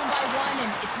go down by one, and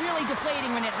it's really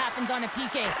deflating when it happens on a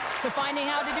PK. So finding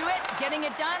how to do it, getting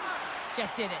it done,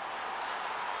 just did it.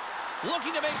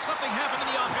 Looking to make something happen in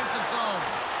the offensive zone.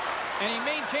 And he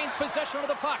maintains possession of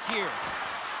the puck here.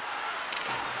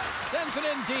 Sends it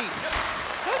in deep.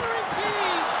 Centering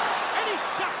feed. And he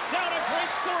shuts down a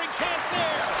great scoring chance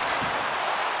there.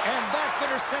 And that's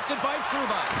intercepted by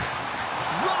Trouba.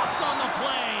 Rocked on the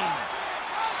play.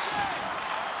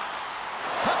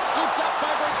 Puck scooped up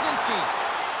by Brzezinski.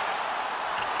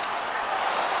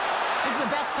 This is the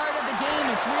best part of the game.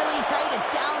 It's really tight. It's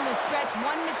down the stretch.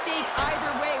 One mistake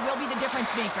either way will be the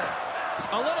difference maker.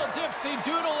 A little dipsy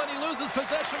doodle, and he loses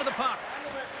possession of the puck.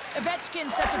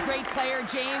 Ovechkin's such a great player,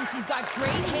 James. He's got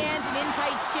great hands and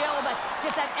in-tight skill, but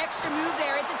just that extra move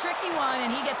there, it's a tricky one, and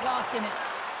he gets lost in it.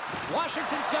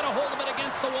 Washington's got a hold of it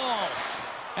against the wall.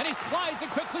 And he slides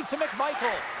it quickly to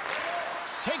McMichael.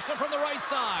 Takes it from the right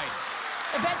side.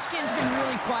 Ovechkin's been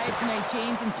really quiet tonight,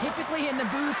 James, and typically in the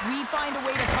booth, we find a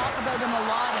way to talk about him a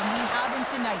lot, and we have him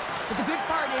tonight. But the good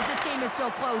part is this game is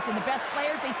still close, and the best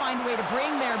players, they find a way to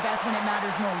bring their best when it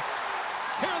matters most.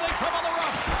 Here they come on the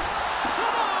rush.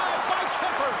 Denied by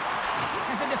Kemper.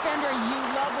 As a defender, you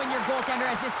love when your goaltender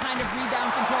has this kind of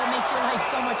rebound control. It makes your life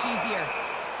so much easier.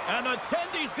 And the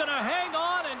Tendy's going to hang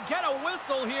on and get a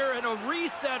whistle here and a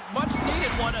reset, much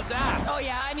needed one at that. Oh,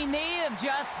 yeah, I mean, they have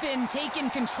just been taken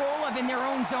control of in their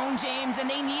own zone, James, and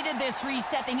they needed this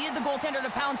reset. They needed the goaltender to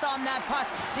pounce on that puck.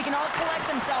 They can all collect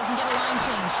themselves and get a line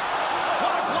change.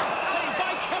 What a close save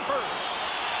by Kemper.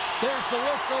 There's the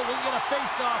whistle. We get a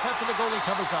face-off after the goalie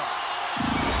covers up.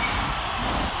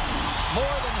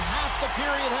 More than half the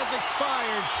period has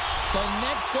expired. The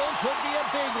next goal could be a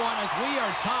big one as we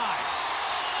are tied.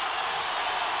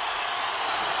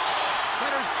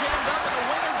 Center's jammed up and the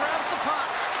winger grabs the puck.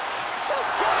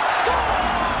 Scores!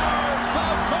 The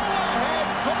go-ahead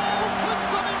goal puts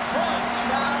them in front.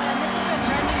 Well, and this has been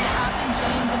trending to happen,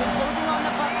 James. They've been closing on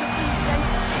the puck complete since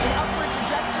an upward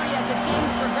trajectory as this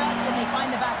game's progressed and they find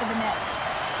the back of the net.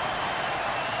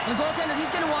 The goaltender, he's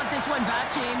going to want this one back,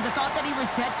 James. I thought that he was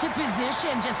set to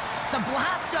position. Just the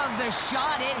blast of the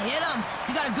shot, it hit him.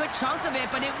 He got a good chunk of it,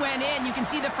 but it went in. You can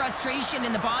see the frustration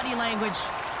in the body language.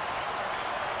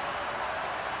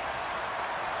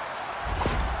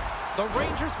 The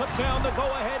Rangers have found the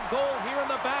go-ahead goal here in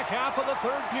the back half of the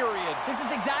third period. This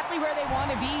is exactly where they want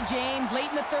to be, James. Late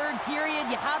in the third period,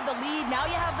 you have the lead. Now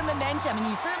you have the momentum, and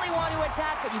you certainly want to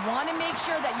attack, but you want to make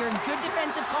sure that you're in good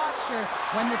defensive posture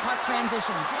when the puck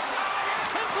transitions.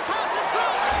 Sends the pass in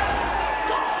front.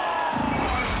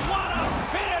 Scores! What a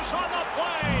finish on the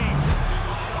play!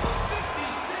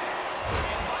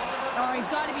 Oh, he's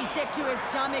got to be sick to his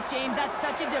stomach, James. That's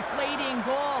such a deflating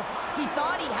goal. He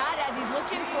thought he had it as he's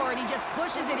looking for it. He just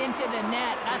pushes it into the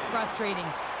net. That's frustrating.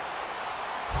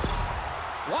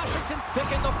 Washington's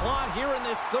picking the plot here in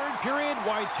this third period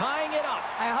while tying it up.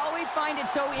 I always find it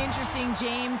so interesting,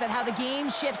 James, and how the game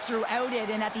shifts throughout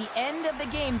it. And at the end of the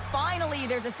game, finally,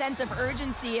 there's a sense of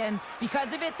urgency. And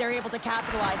because of it, they're able to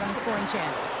capitalize on a scoring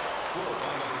chance.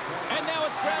 And now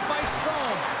it's grabbed by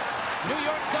Strome. New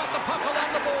York's got the puck along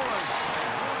the boards.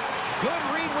 Good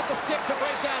read with the stick to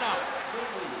break that up.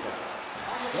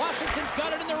 Washington's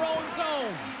got it in their own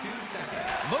zone.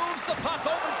 Moves the puck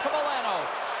over to Milano.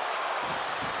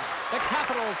 The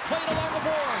Capitals played along the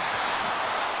boards.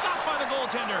 Stopped by the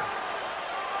goaltender.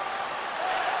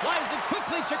 Slides it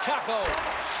quickly to Kako.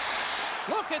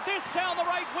 Look at this down the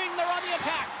right wing. They're on the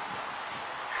attack.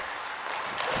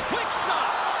 Quick shot.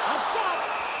 A shot.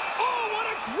 Oh, what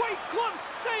a great glove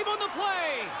save on the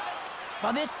play.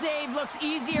 Well, this save looks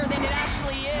easier than it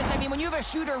actually is. I mean, when you have a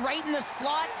shooter right in the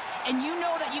slot and you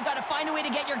know that you've got to find a way to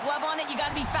get your glove on it, you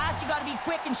got to be fast, you got to be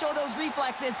quick and show those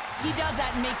reflexes. He does that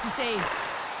and makes the save.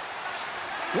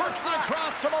 Works it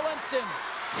across to Molinston.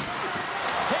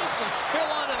 Takes a spill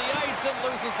onto the ice and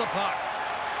loses the puck.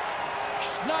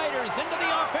 Schneider's into the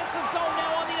offensive zone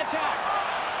now on the attack.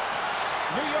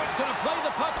 New York's going to play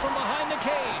the puck from behind the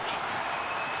cage.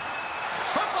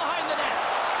 From behind the net.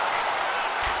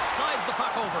 Slides the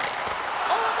puck over.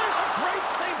 Oh, and there's a great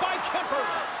save by Kemper.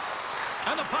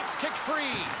 And the puck's kicked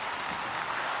free.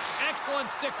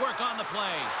 Excellent stick work on the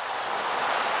play.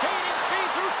 Gaining speed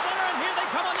through center, and here they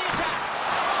come on the attack.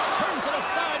 Turns it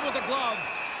aside with the glove.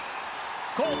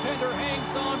 Goaltender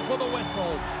hangs on for the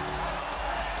whistle.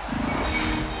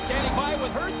 Standing by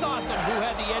with her thoughts on who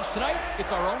had the edge tonight,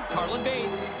 it's our own Carlin Babe.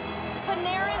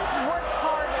 Panarin's worked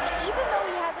hard, and even though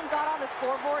he hasn't got on the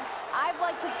scoreboard, I've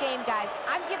liked his game, guys.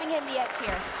 I'm giving him the edge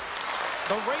here.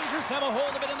 The Rangers have a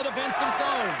hold of it in the defensive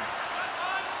zone.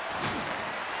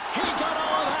 He got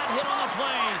all of that hit on the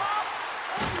play.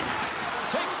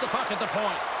 Takes the puck at the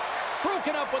point.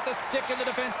 Broken up with the stick in the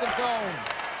defensive zone.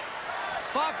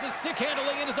 Fox is stick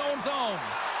handling in his own zone.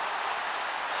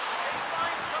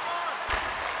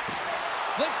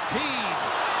 Slick feed.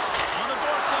 On the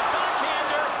doorstep,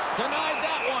 backhander. Denied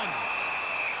that one.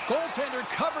 Goaltender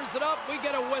covers it up. We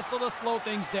get a whistle to slow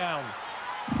things down.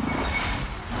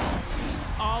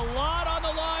 A lot on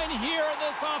the line here in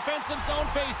this offensive zone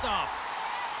faceoff.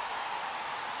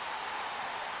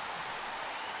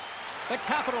 The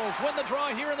Capitals win the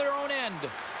draw here in their own end.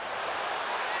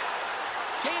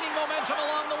 Gaining momentum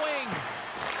along the wing.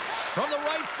 From the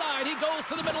right side, he goes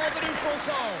to the middle of the neutral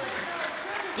zone.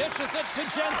 Dishes it to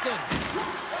Jensen.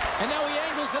 And now he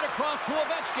angles it across to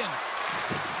Ovechkin.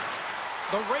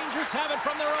 The Rangers have it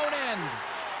from their own end.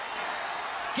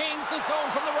 Gains the zone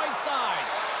from the right side.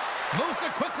 Moves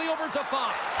it quickly over to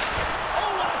Fox.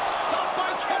 Oh, what a stop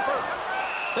by Kemper.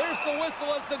 There's the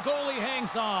whistle as the goalie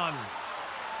hangs on.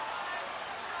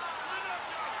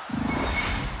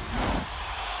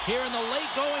 Here in the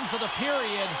late goings of the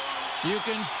period, you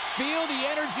can feel the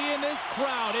energy in this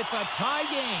crowd. It's a tie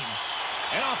game.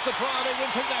 And off the draw, they win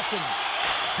possession.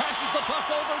 Passes the puck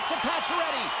over to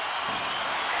Pacioretty.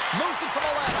 Moves it to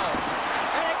Milano.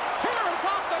 And it caroms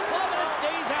off the glove and it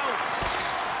stays out.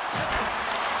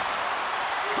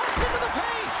 Cuts into the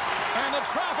paint. And the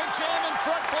traffic jam in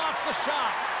front blocks the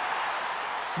shot.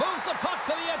 Moves the puck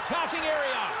to the attacking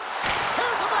area.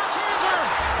 Here's a backhander.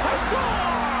 They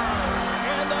score!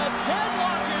 And the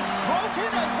deadlock is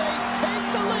broken as they take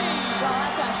the lead. Well,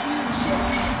 that's a huge shift.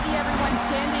 You can see everyone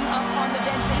standing up on the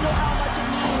bench. They know how much it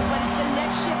means, but it's the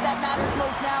next shift that matters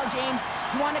most now, James.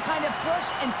 You want to kind of push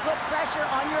and put pressure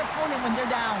on your opponent when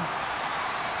they're down.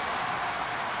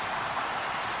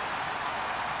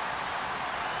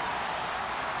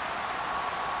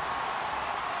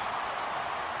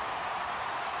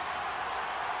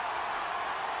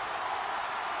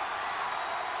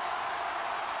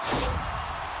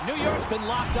 New York's been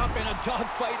locked up in a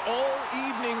dogfight all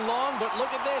evening long, but look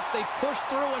at this. They pushed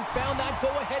through and found that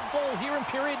go-ahead goal here in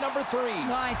period number 3.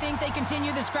 Well, I think they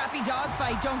continue the scrappy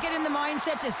dogfight. Don't get in the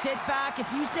mindset to sit back. If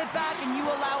you sit back and you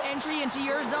allow entry into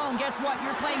your zone, guess what?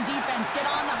 You're playing defense. Get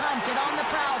on the hunt. Get on the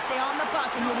prowl. Stay on the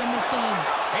puck, and you'll win this game.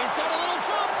 He's got a little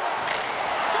jump.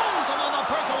 Stones him on the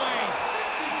breakaway.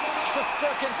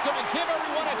 Shesterkin's going to give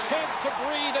everyone a chance to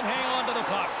breathe and hang on to the the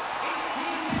puck.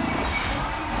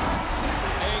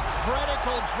 A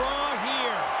critical draw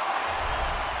here.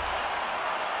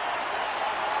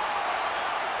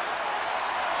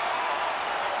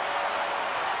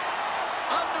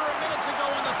 Under a minute to go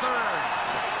in the third.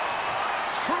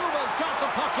 Trouba's got the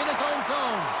puck in his own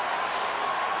zone.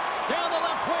 Down the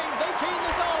left wing, they gain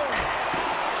the zone.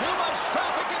 Too much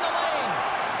traffic in the lane.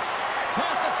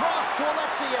 Pass across to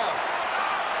Alexiev.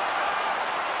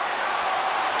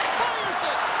 Fires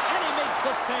it, and he makes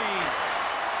the save.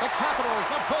 The Capitals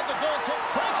have pulled the goal to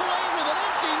break away with an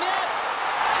empty net.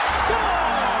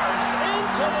 Scores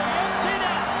into the empty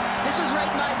net. This was right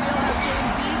in my wheelhouse,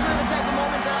 James. These were the type of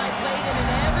moments that I played in, and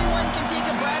everyone can take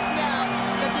a breath now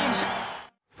that the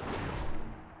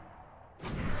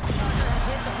has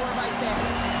hit the 4x6.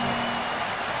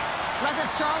 That's a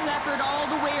strong effort all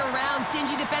the way around.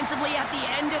 Stingy defensively at the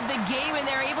end of the game, and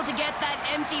they're able to get that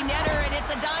empty netter, and it's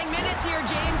the dying minutes here,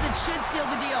 James. It should seal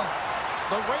the deal.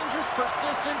 The Rangers'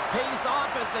 persistence pays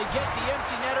off as they get the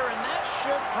empty netter, and that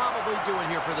should probably do it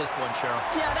here for this one, Cheryl.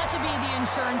 Yeah, that should be the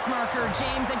insurance marker,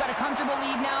 James. They've got a comfortable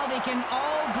lead now. They can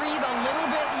all breathe a little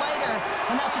bit lighter,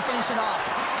 and that should finish it off.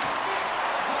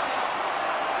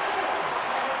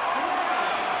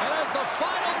 And as the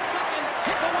final seconds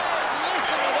tick away,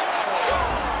 listen to that.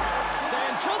 Scores!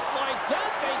 And just like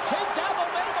that, they take that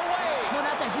momentum away. Well,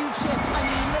 that's a huge shift. I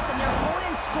mean, listen, their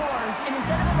opponent scores, and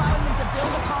instead of allowing them to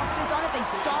build a confidence on it, they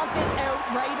stomp it out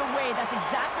right away. That's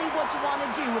exactly what you want to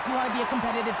do if you want to be a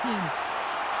competitive team.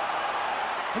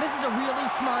 Well, this is a really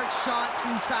smart shot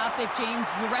through traffic, James.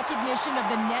 The recognition of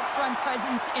the net front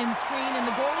presence and screen, and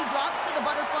the goalie drops to the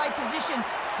butterfly position,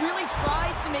 really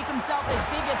tries to make himself as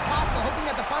big as possible, hoping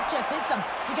that the puck just hits him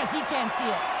because he can't see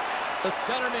it. The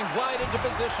centerman glide into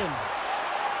position.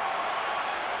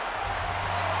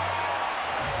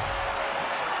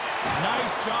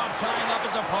 Nice job tying up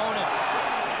his opponent.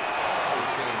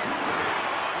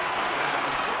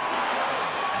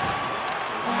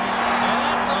 And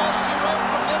that's all she wrote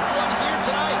from this one here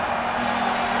tonight.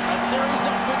 A series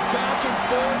that's been back and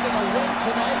forth, and a win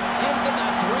tonight gives them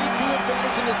that 3-2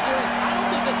 advantage in the series. I don't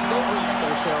think this is over yet,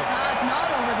 though, Cheryl. It's not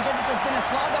over because it has been a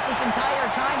slog up this entire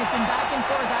time. It's been back and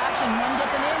forth action. One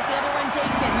gets an inch, the other one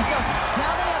takes it. And so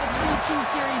now they have a 3-2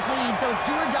 series lead. So it's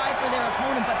do or die for their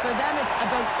opponent. But for them, it's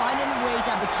about finding a way to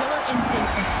have the killer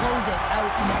instinct and close it out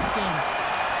the next game.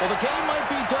 Well, the game might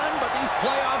be done, but these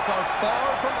playoffs are far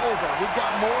from over. We've got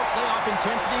more playoff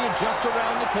intensity just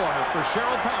around the corner. For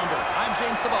Cheryl Pounder, I'm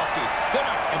James Cebulski. Good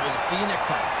night, and we'll see you next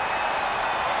time.